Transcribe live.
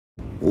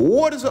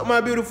What is up,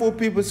 my beautiful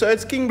people? So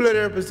it's King Blood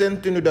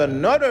representing with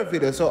another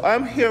video. So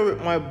I'm here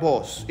with my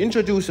boss.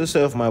 Introduce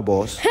yourself, my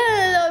boss.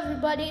 Hello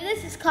everybody,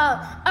 this is called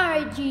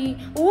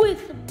RG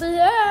with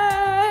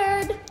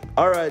Blood.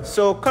 Alright,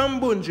 so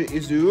Kambundji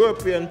is the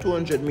European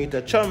 200 meter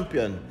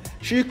champion.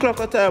 She clocked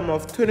a time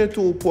of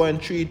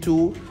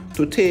 22.32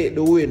 to take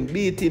the win,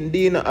 beating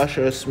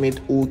Dina Smith,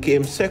 who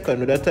came second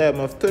with a time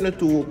of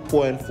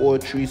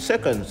 22.43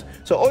 seconds.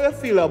 So how you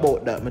feel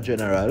about that, my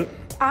general?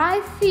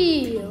 I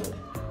feel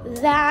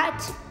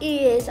that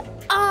is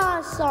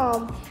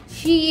awesome.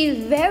 She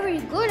is very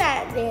good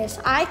at this.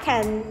 I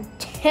can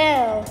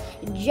tell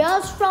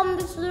just from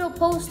this little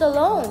post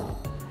alone.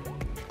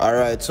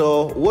 Alright,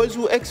 so was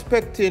you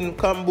expecting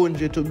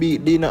Kambundji to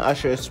beat Dina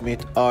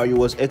Smith, or you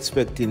was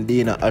expecting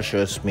Dina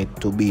Smith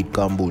to beat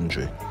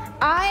Kambundji?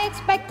 I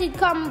expected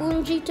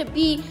Kambundji to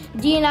beat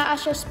Dina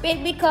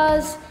Smith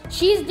because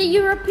she's the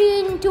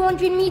European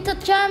 200 meter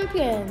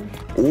champion.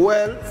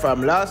 Well,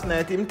 from last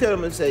night, him tell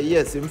me say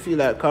yes, him feel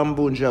like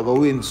Kambundji go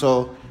win.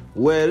 So,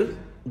 well,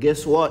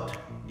 guess what?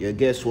 Your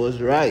guess was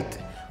right.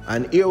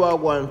 And here are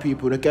one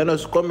people, you can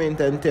just comment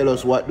and tell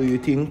us what do you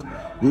think.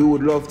 We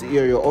would love to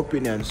hear your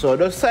opinion. So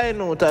just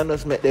sign out and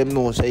just make them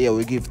know, say yeah,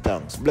 we give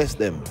thanks. Bless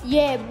them.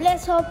 Yeah,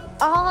 bless up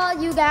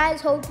all you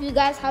guys. Hope you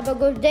guys have a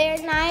good day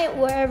or night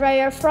wherever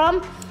you're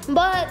from.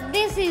 But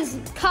this is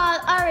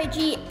called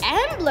RG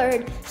and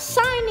Blurred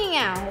signing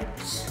out.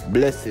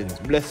 Blessings,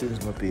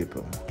 blessings, my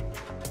people.